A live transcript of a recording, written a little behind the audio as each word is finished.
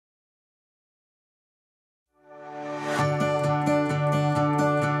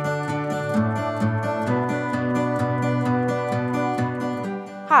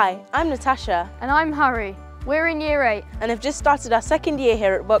Hi, I'm Natasha. And I'm Harry. We're in Year 8 and have just started our second year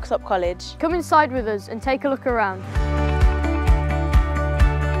here at Worksop College. Come inside with us and take a look around.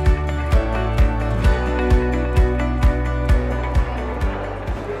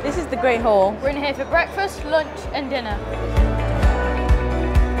 This is the Great Hall. We're in here for breakfast, lunch and dinner.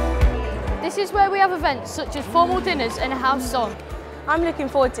 This is where we have events such as formal dinners and a house song. I'm looking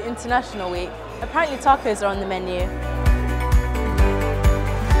forward to International Week. Apparently tacos are on the menu.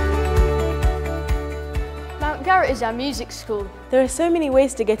 Mount Garrett is our music school. There are so many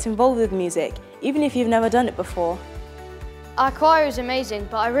ways to get involved with music, even if you've never done it before. Our choir is amazing,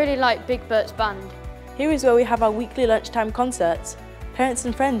 but I really like Big Bert's band. Here is where we have our weekly lunchtime concerts. Parents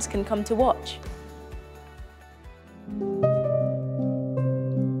and friends can come to watch.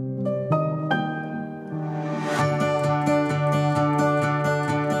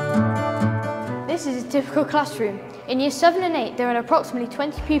 This is a typical classroom. In Year 7 and 8, there are approximately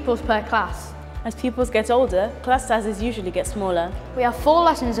 20 pupils per class. As pupils get older, class sizes usually get smaller. We have 4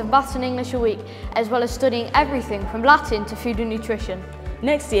 lessons of maths and English a week, as well as studying everything from Latin to food and nutrition.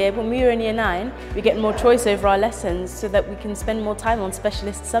 Next year, when we are in Year 9, we get more choice over our lessons so that we can spend more time on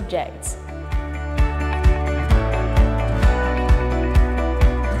specialist subjects.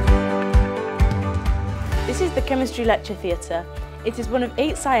 This is the Chemistry Lecture Theatre. It is one of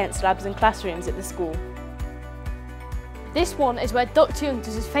 8 science labs and classrooms at the school. This one is where Dr. Young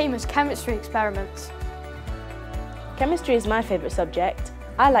does his famous chemistry experiments. Chemistry is my favourite subject.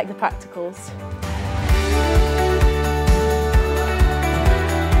 I like the practicals.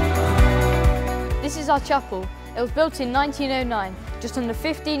 This is our chapel. It was built in 1909, just under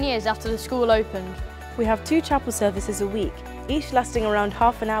 15 years after the school opened. We have 2 chapel services a week, each lasting around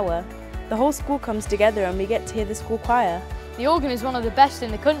half an hour. The whole school comes together and we get to hear the school choir. The organ is one of the best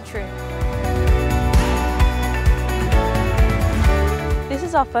in the country. This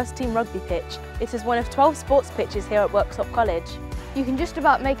is our first team rugby pitch. It is one of 12 sports pitches here at Worksop College. You can just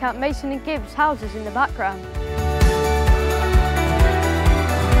about make out Mason and Gibbs' houses in the background.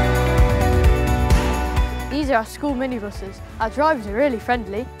 These are our school minibuses. Our drivers are really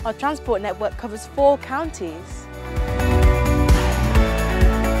friendly. Our transport network covers 4 counties.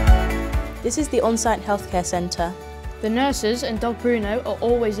 This is the on-site healthcare centre. The nurses and Dog Bruno are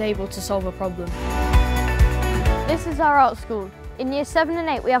always able to solve a problem. This is our art school. In Year 7 and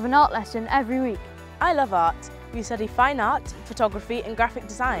 8 we have an art lesson every week. I love art. We study fine art, photography and graphic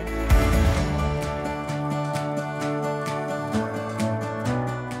design.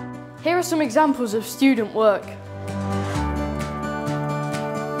 Here are some examples of student work.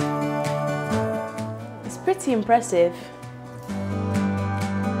 It's pretty impressive.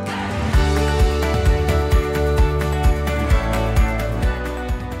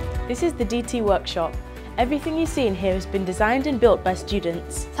 This is the DT workshop. Everything you see in here has been designed and built by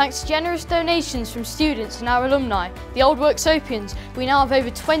students. Thanks to generous donations from students and our alumni, the old Worksopians, we now have over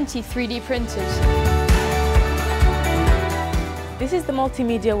 20 3D printers. This is the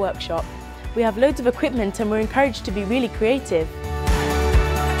multimedia workshop. We have loads of equipment and we're encouraged to be really creative.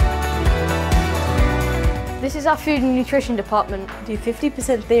 This is our food and nutrition department. We do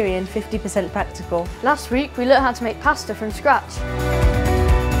 50% theory and 50% practical. Last week we learned how to make pasta from scratch.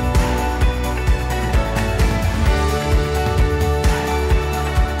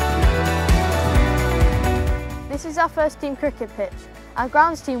 This is our first team cricket pitch. Our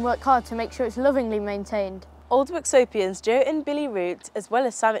grounds team work hard to make sure it's lovingly maintained. Old Worksopians Joe and Billy Root, as well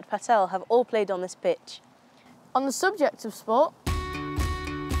as Samit Patel, have all played on this pitch. On the subject of sport,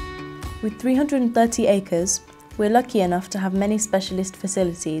 with 330 acres, we're lucky enough to have many specialist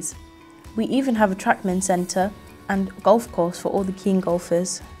facilities. We even have a trackman centre and golf course for all the keen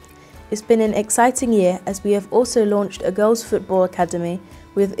golfers. It's been an exciting year as we have also launched a girls' football academy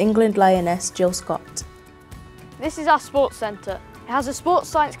with England Lioness Jill Scott. This is our sports centre. It has a sports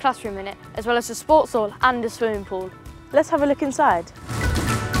science classroom in it, as well as a sports hall and a swimming pool. Let's have a look inside.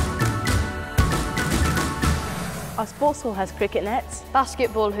 Our sports hall has cricket nets,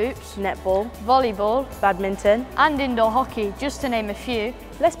 basketball hoops, netball, volleyball, badminton and indoor hockey, just to name a few.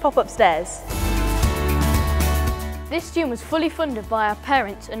 Let's pop upstairs. This gym was fully funded by our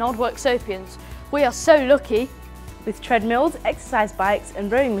parents and old Worksopians. We are so lucky. With treadmills, exercise bikes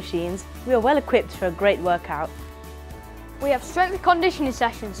and rowing machines, we are well equipped for a great workout. We have strength and conditioning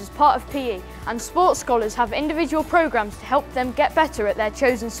sessions as part of PE, and sports scholars have individual programmes to help them get better at their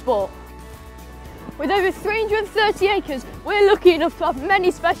chosen sport. With over 330 acres, we're lucky enough to have many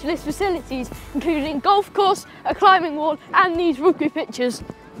specialist facilities, including golf course, a climbing wall and these rugby pitches.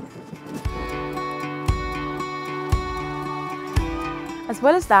 As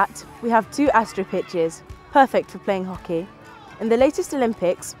well as that, we have 2 Astro pitches, perfect for playing hockey. In the latest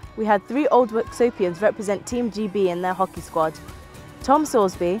Olympics, we had 3 old Worksopians represent Team GB in their hockey squad: Tom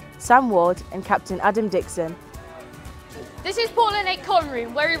Sorsby, Sam Ward and Captain Adam Dixon. This is Portland 8 common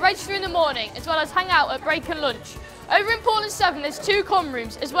room, where we register in the morning as well as hang out at break and lunch. Over in Portland 7 there's 2 common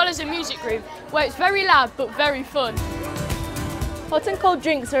rooms as well as a music room where it's very loud but very fun. Hot and cold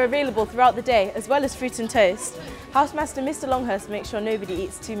drinks are available throughout the day as well as fruit and toast. Housemaster Mr Longhurst makes sure nobody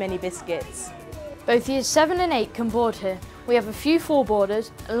eats too many biscuits. Both years 7 and 8 can board here. We have a few 4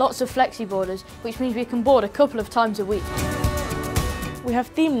 boarders and lots of flexi boarders, which means we can board a couple of times a week. We have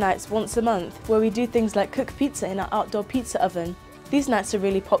theme nights once a month where we do things like cook pizza in our outdoor pizza oven. These nights are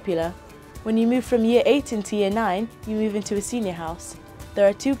really popular. When you move from year 8 into year 9, you move into a senior house. There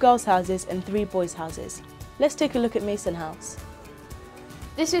are 2 girls' houses and 3 boys' houses. Let's take a look at Mason House.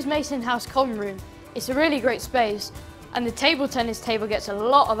 This is Mason House common room. It's a really great space and the table tennis table gets a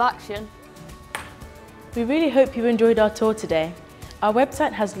lot of action. We really hope you enjoyed our tour today. Our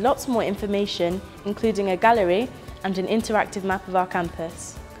website has lots more information, including a gallery and an interactive map of our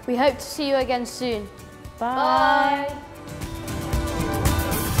campus. We hope to see you again soon. Bye. Bye.